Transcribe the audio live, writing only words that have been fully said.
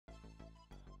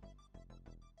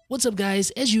What's up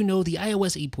guys? As you know, the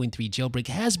iOS 8.3 jailbreak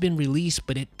has been released,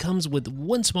 but it comes with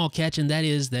one small catch, and that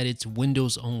is that it's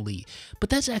Windows only. But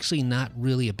that's actually not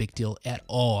really a big deal at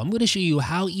all. I'm going to show you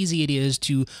how easy it is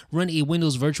to run a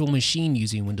Windows virtual machine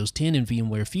using Windows 10 and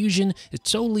VMware Fusion.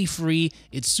 It's totally free,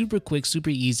 it's super quick, super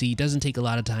easy, doesn't take a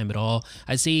lot of time at all.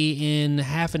 I'd say in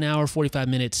half an hour, 45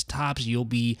 minutes tops, you'll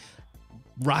be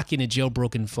rocking a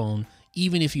jailbroken phone,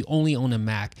 even if you only own a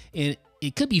Mac. And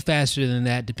it could be faster than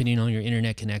that depending on your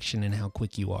internet connection and how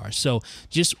quick you are. So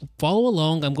just follow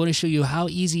along. I'm going to show you how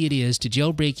easy it is to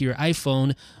jailbreak your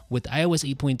iPhone with iOS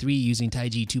 8.3 using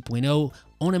TaiG 2.0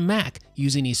 on a Mac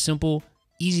using a simple,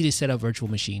 easy to set up virtual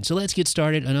machine. So let's get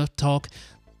started. Enough talk.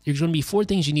 There's going to be 4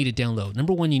 things you need to download.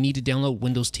 Number 1, you need to download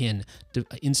Windows 10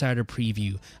 Insider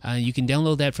Preview. You can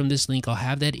download that from this link. I'll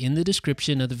have that in the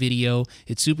description of the video.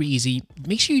 It's super easy.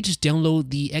 Make sure you just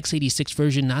download the x86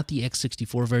 version, not the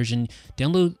x64 version.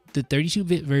 Download the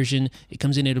 32-bit version. It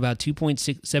comes in at about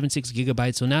 2.76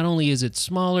 gigabytes. So not only is it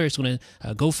smaller, it's going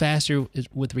to go faster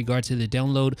with regard to the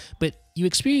download, but you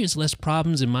experience less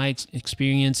problems in my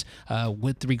experience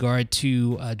with regard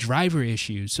to driver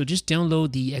issues. So just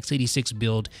download the x86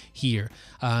 build here,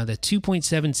 the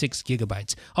 2.76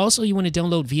 gigabytes. Also, you want to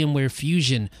download VMware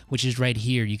Fusion, which is right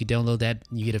here. You can download that.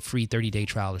 You get a free 30-day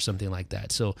trial or something like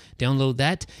that. So download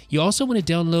that. You also want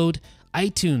to download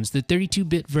iTunes, the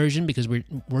 32-bit version, because we're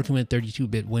working with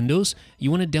 32-bit Windows. You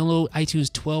want to download iTunes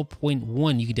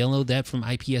 12.1. You can download that from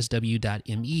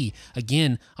ipsw.me.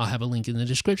 Again, I'll have a link in the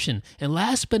description. And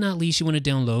last but not least, you want to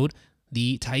download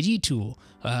the TaiG tool,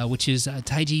 which is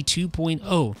TaiG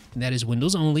 2.0. And that is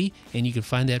Windows only, and you can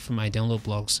find that from my Download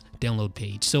Blogs download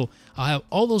page. So I'll have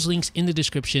all those links in the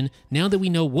description. Now that we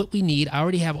know what we need, I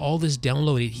already have all this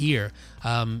downloaded here,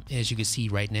 as you can see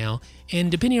right now.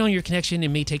 And depending on your connection, it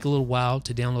may take a little while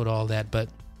to download all that, but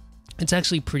it's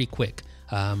actually pretty quick.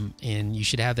 And you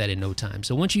should have that in no time.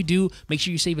 So once you do, make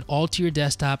sure you save it all to your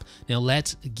desktop. Now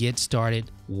let's get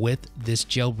started with this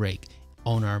jailbreak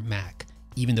on our Mac,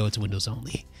 even though it's Windows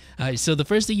only. So the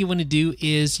first thing you want to do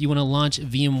is you want to launch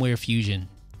VMware Fusion.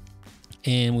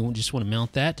 And we just want to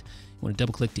mount that. You want to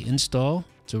double click to install.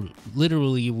 So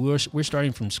literally we're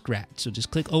starting from scratch. So just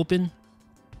click open,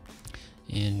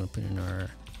 and we'll put in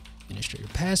our administrator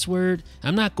password.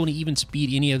 I'm not going to even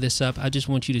speed any of this up. I just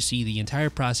want you to see the entire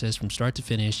process from start to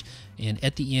finish. And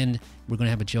at the end, we're going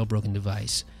to have a jailbroken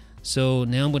device. So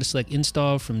now I'm going to select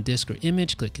install from disk or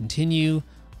image, click continue.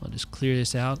 I'll just clear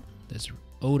this out. That's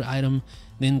old item.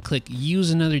 Then click use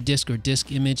another disk or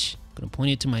disk image. I'm going to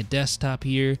point it to my desktop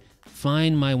here.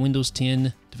 Find my Windows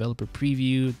 10 developer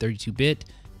preview 32-bit.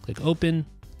 Click open.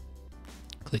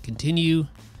 Click continue.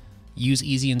 Use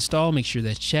easy install. Make sure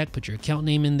that's checked. Put your account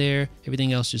name in there.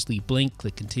 Everything else just leave blank.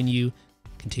 Click continue.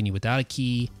 Continue without a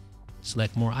key.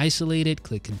 Select more isolated.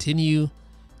 Click continue.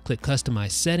 Click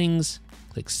customize settings.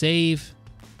 Click save.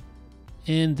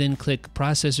 And then click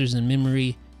processors and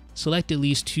memory. Select at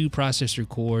least 2 processor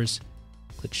cores.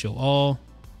 Click show all.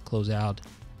 Close out.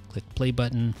 Click play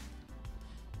button.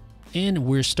 And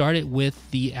we're started with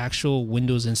the actual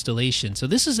Windows installation. So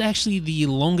this is actually the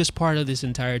longest part of this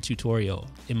entire tutorial,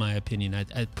 in my opinion.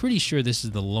 I'm pretty sure this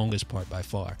is the longest part by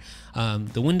far.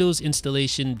 The Windows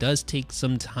installation does take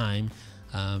some time,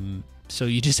 so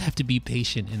you just have to be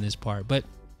patient in this part. But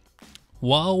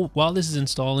while this is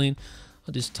installing,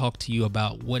 I'll just talk to you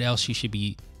about what else you should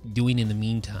be doing in the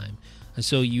meantime.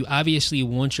 So you obviously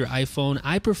want your iPhone.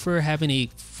 I prefer having a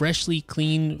freshly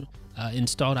clean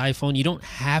installed iPhone. You don't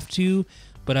have to,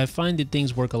 but I find that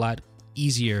things work a lot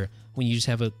easier when you just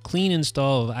have a clean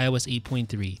install of iOS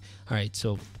 8.3. All right,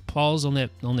 so pause on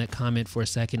that comment for a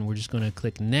second. We're just going to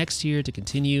click next here to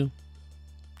continue.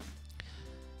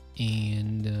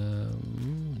 And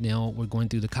now we're going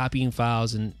through the copying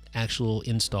files and actual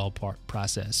install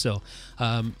process. So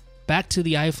back to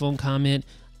the iPhone comment.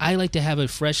 I like to have a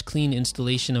fresh, clean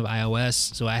installation of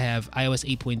iOS. So I have iOS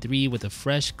 8.3 with a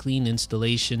fresh, clean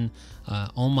installation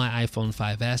on my iPhone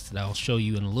 5S that I'll show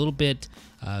you in a little bit.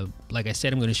 Like I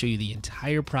said, I'm going to show you the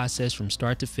entire process from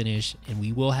start to finish, and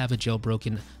we will have a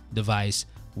jailbroken device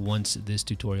once this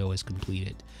tutorial is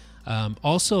completed.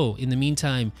 Also, in the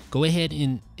meantime, go ahead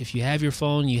and if you have your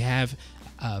phone, you have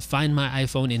Find My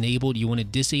iPhone enabled. You want to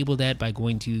disable that by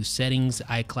going to Settings,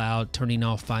 iCloud, turning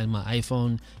off Find My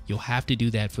iPhone. You'll have to do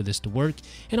that for this to work.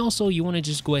 And also, you want to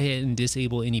just go ahead and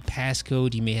disable any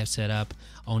passcode you may have set up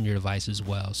on your device as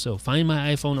well. So Find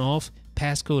My iPhone off,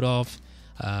 passcode off,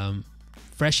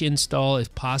 fresh install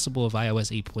if possible of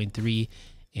iOS 8.3,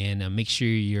 and make sure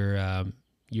your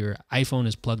iPhone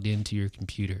is plugged into your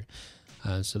computer.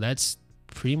 So that's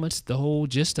pretty much the whole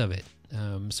gist of it.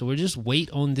 So we'll just wait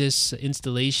on this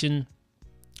installation.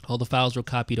 All the files were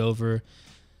copied over,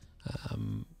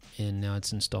 and now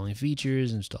it's installing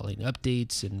features, installing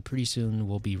updates, and pretty soon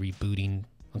we'll be rebooting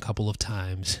a couple of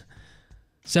times,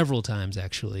 several times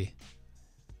actually.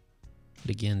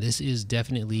 But again, this is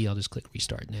definitely, I'll just click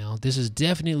restart now. This is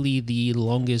definitely the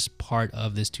longest part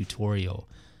of this tutorial.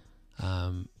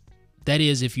 That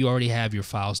is if you already have your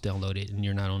files downloaded and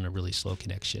you're not on a really slow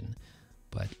connection.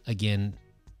 But again,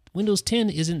 Windows 10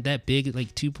 isn't that big,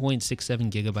 like 2.67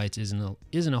 gigabytes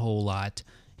isn't a whole lot.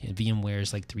 And VMware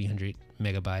is like 300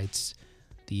 megabytes.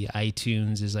 The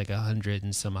iTunes is like 100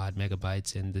 and some odd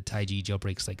megabytes, and the TaiG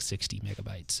Jailbreak is like 60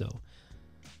 megabytes. So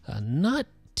not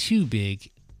too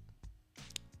big.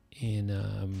 And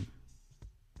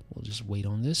we'll just wait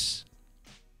on this.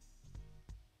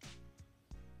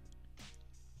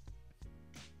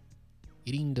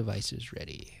 Getting devices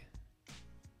ready.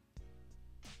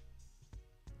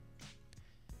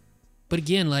 But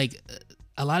again, like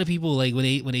a lot of people, like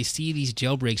when they see these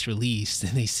jailbreaks released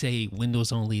and they say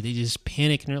Windows only, they just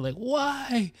panic and they're like,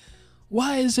 why?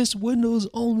 Why is this Windows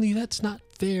only? That's not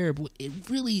fair. But it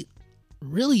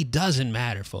really doesn't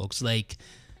matter, folks. Like,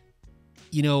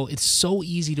 you know, it's so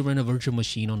easy to run a virtual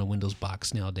machine on a Windows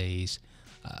box nowadays.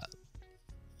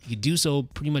 You can do so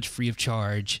pretty much free of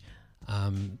charge.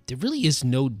 There really is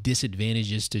no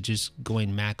disadvantages to just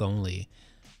going Mac only.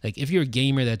 Like if you're a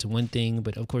gamer, that's one thing,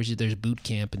 but of course there's boot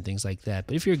camp and things like that.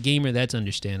 But if you're a gamer, that's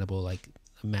understandable. Like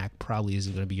a Mac probably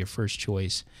isn't going to be your first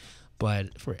choice.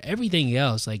 But for everything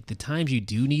else, like the times you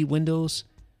do need Windows,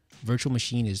 virtual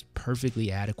machine is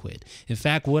perfectly adequate. In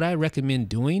fact, what I recommend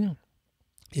doing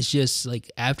is just like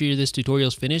after this tutorial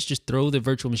is finished, just throw the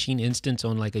virtual machine instance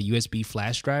on like a USB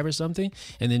flash drive or something,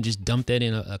 and then just dump that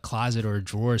in a closet or a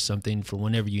drawer or something for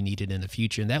whenever you need it in the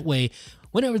future. And that way,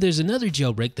 whenever there's another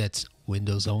jailbreak that's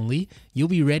Windows only, you'll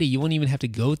be ready. You won't even have to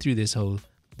go through this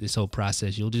whole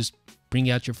process. You'll just bring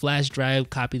out your flash drive,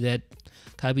 copy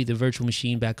the virtual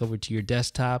machine back over to your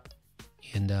desktop,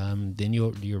 and then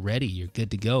you're ready. You're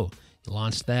good to go. You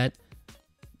launch that,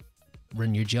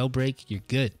 run your jailbreak, you're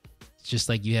good. It's just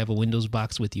like you have a Windows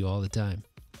box with you all the time.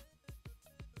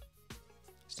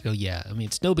 So yeah, I mean,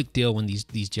 it's no big deal when these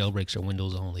jailbreaks are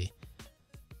Windows only.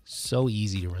 So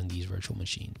easy to run these virtual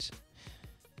machines.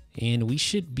 And we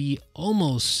should be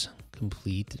almost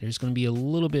complete. There's going to be a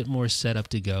little bit more setup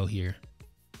to go here.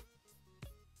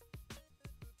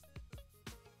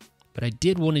 But I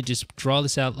did want to just draw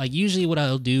this out. Like usually what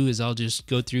I'll do is I'll just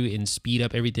go through and speed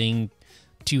up everything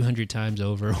 200 times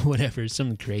over or whatever,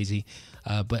 something crazy.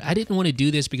 But I didn't want to do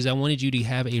this because I wanted you to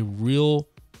have a real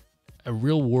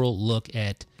world look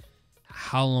at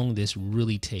how long this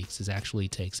really takes,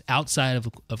 outside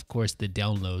of course, the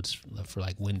downloads for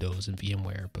like Windows and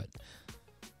VMware. But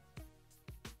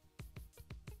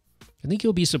I think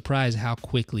you'll be surprised how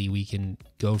quickly we can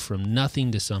go from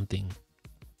nothing to something.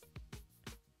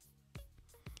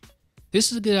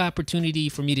 This is a good opportunity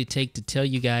for me to tell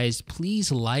you guys,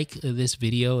 please like this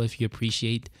video if you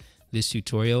appreciate this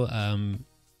tutorial.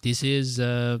 This is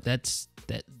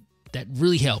that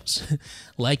really helps.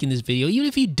 Liking this video, even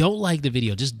if you don't like the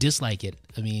video, just dislike it.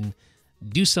 I mean,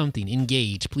 do something,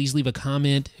 engage. Please leave a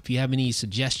comment if you have any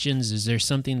suggestions. Is there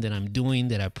something that I'm doing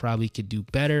that I probably could do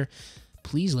better?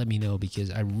 Please let me know,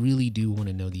 because I really do want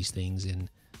to know these things, and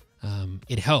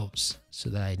it helps so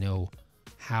that I know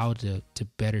how to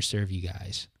better serve you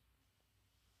guys.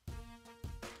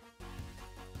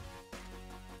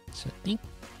 So I think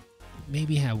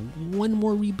maybe have one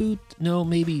more reboot. No,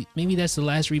 maybe that's the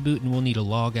last reboot, and we'll need to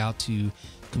log out to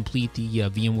complete the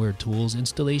VMware Tools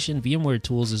installation. VMware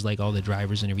Tools is like all the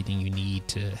drivers and everything you need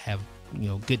to have, you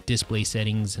know, good display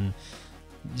settings and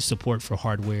support for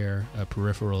hardware,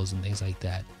 peripherals, and things like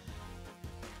that.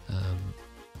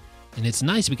 And it's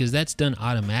nice because that's done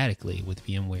automatically with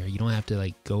VMware. You don't have to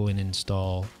like go and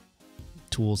install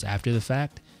tools after the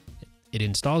fact. It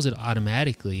installs it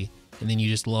automatically, and then you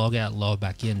just log out, log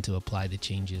back in to apply the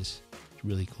changes. It's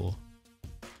really cool.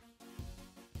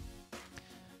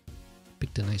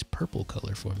 Picked a nice purple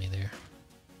color for me there.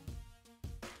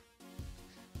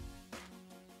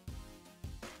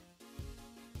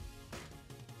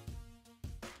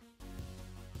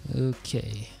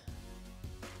 Okay.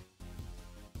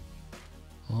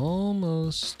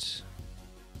 Almost.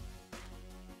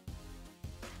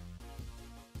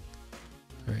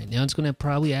 All right, now it's going to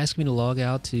probably ask me to log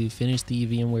out to finish the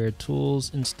VMware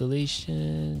Tools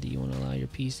installation. Do you want to allow your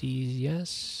PCs?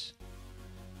 Yes.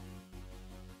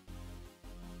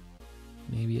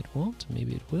 Maybe it won't,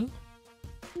 maybe it will.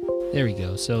 There we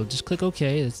go. So just click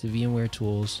OK. That's the VMware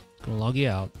Tools. It's going to log you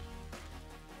out.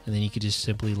 And then you could just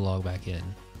simply log back in.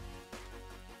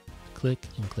 Click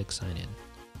and click sign in.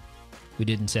 We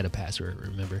didn't set a password,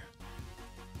 remember?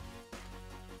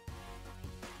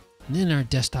 And then our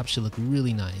desktop should look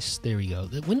really nice. There we go.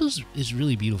 The Windows is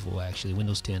really beautiful, actually.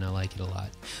 Windows 10, I like it a lot.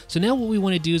 So now what we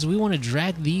want to do is we want to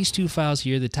drag these two files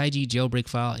here, the TaiG jailbreak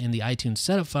file and the iTunes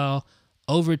setup file,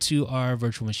 over to our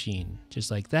virtual machine. Just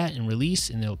like that, and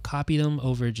release, and it'll copy them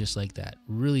over just like that.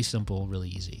 Really simple, really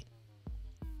easy.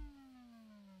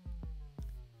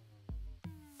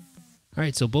 All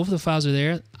right, so both of the files are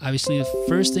there. Obviously, the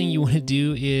first thing you want to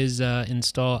do is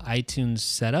install iTunes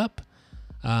setup.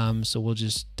 So we'll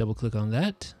just double click on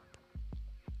that.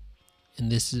 And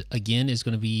this, again, is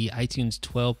going to be iTunes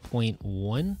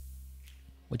 12.1,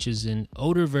 which is an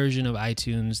older version of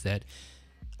iTunes that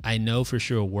I know for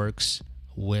sure works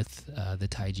with the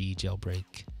TaiG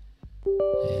jailbreak.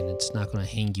 And it's not going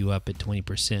to hang you up at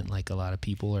 20% like a lot of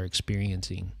people are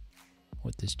experiencing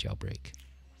with this jailbreak.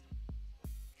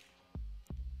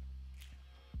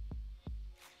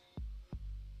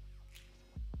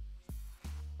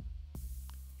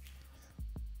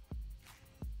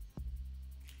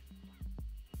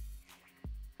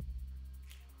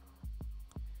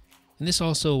 And this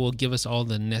also will give us all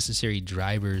the necessary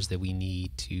drivers that we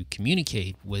need to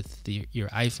communicate with your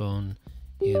iPhone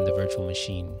and the virtual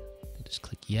machine. Just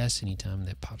click yes anytime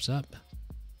that pops up.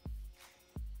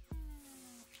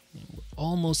 And we're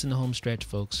almost in the home stretch,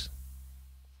 folks.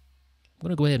 I'm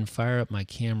going to go ahead and fire up my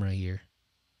camera here.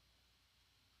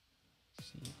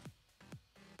 Let's see.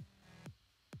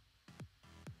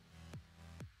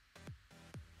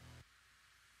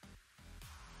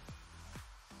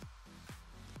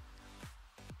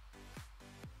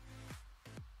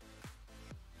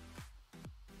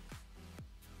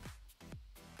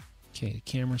 Okay, the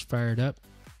camera's fired up.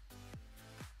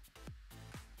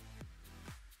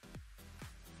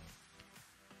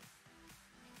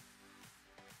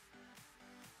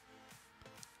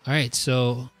 All right,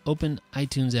 so open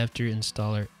iTunes after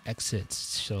installer exits.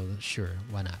 So sure,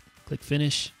 why not? Click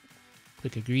finish,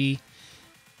 click agree.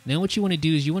 Now what you want to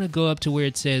do is you want to go up to where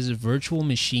it says virtual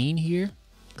machine here.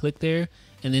 Click there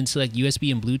and then select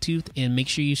USB and Bluetooth and make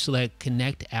sure you select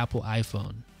connect Apple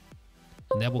iPhone.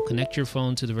 And that will connect your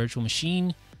phone to the virtual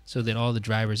machine so that all the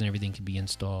drivers and everything can be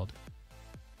installed.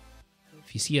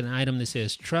 If you see an item that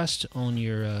says trust on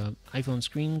your iPhone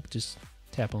screen, just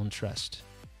tap on trust.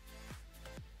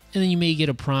 And then you may get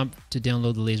a prompt to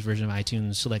download the latest version of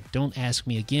iTunes. Select don't ask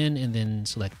me again and then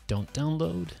select don't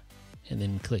download. And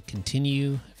then click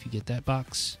continue if you get that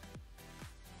box.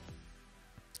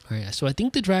 All right, so I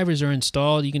think the drivers are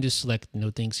installed. You can just select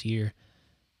no thanks here.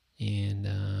 And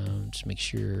just make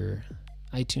sure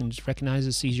iTunes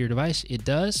recognizes, sees your device. It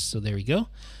does, so there we go.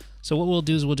 So what we'll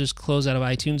do is we'll just close out of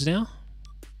iTunes now.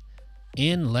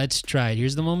 And let's try it.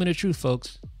 Here's the moment of truth,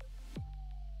 folks.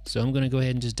 So I'm going to go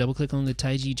ahead and just double click on the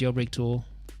TaiG jailbreak tool.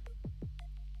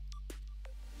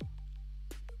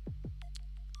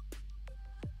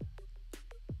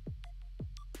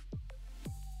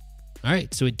 All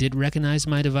right, so it did recognize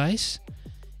my device.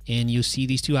 And you'll see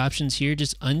these two options here.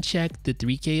 Just uncheck the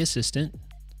 3K assistant.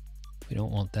 We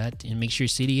don't want that. And make sure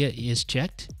Cydia is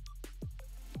checked.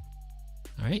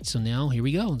 All right, so now here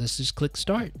we go. Let's just click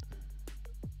start.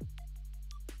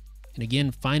 And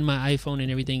again, Find My iPhone and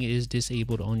everything is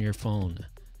disabled on your phone.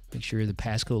 Make sure the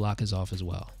passcode lock is off as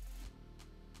well.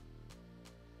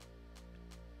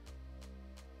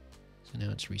 So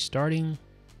now it's restarting.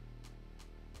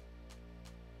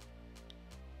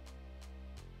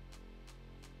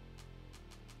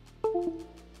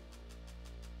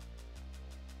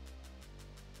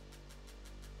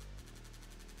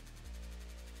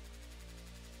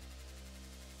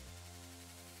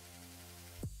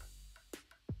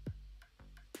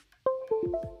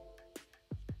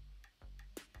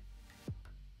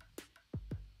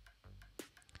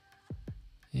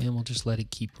 And we'll just let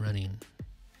it keep running.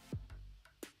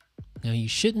 Now you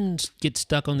shouldn't get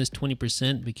stuck on this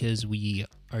 20% because we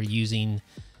are using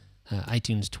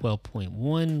iTunes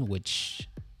 12.1, which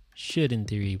should in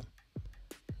theory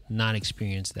not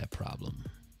experience that problem.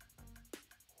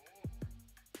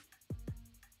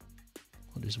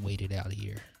 We'll just wait it out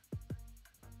here.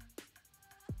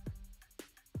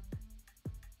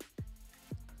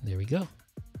 There we go.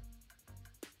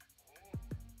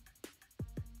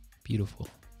 Beautiful.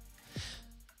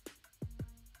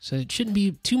 So it shouldn't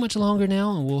be too much longer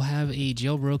now, and we'll have a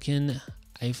jailbroken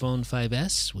iPhone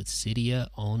 5S with Cydia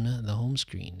on the home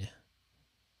screen.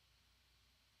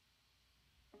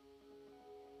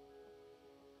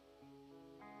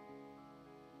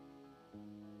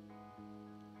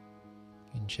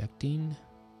 Injecting.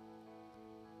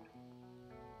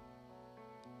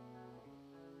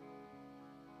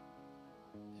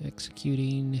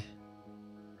 Executing.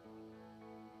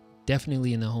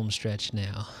 definitely in the home stretch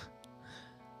now.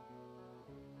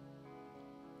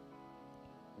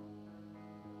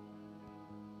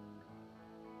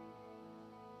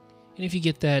 And if you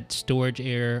get that storage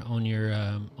error on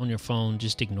your phone,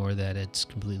 just ignore that. It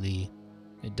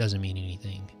doesn't mean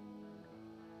anything.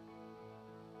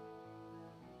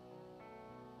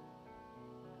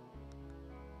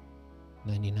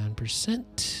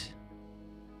 %.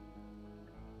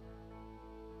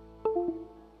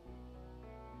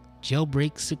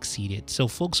 Jailbreak succeeded. So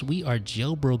folks, we are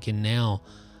jailbroken now.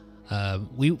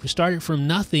 We started from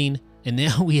nothing, and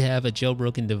now we have a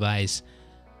jailbroken device.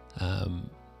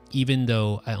 Even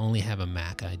though I only have a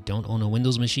Mac, I don't own a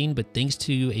Windows machine, but thanks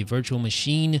to a virtual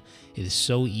machine, it is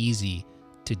so easy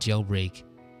to jailbreak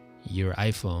your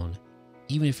iPhone,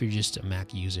 even if you're just a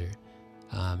Mac user.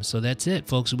 So that's it,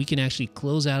 folks. We can actually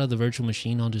close out of the virtual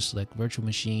machine. I'll just select virtual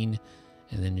machine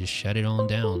and then just shut it on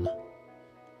down.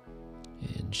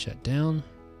 And shut down.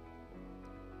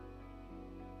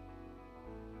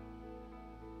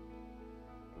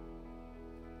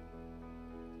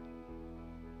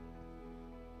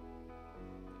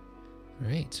 All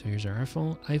right, so here's our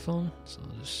iPhone. So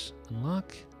I'll just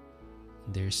unlock.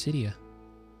 There's Cydia.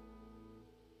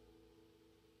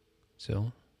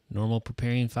 So normal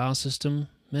preparing file system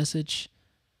message.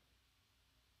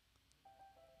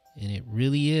 And it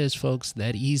really is, folks,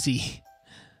 that easy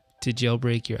to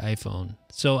jailbreak your iPhone.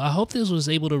 So I hope this was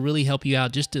able to really help you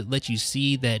out, just to let you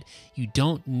see that you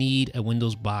don't need a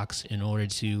Windows box in order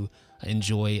to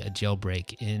enjoy a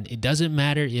jailbreak. And it doesn't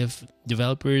matter if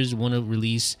developers want to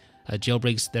release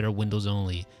jailbreaks that are Windows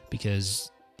only,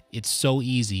 because it's so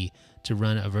easy to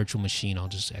run a virtual machine. I'll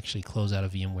just actually close out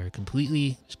of VMware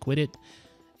completely, just quit it.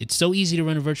 It's so easy to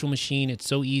run a virtual machine. It's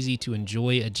so easy to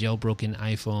enjoy a jailbroken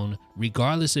iPhone,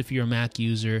 regardless if you're a Mac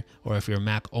user or if you're a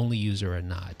Mac only user or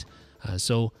not.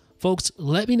 So folks,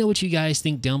 let me know what you guys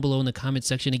think down below in the comment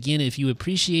section. Again, if you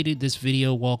appreciated this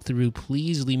video walkthrough,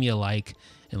 please leave me a like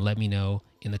and let me know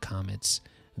in the comments.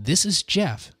 This is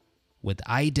Jeff with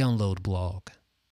iDownload Blog.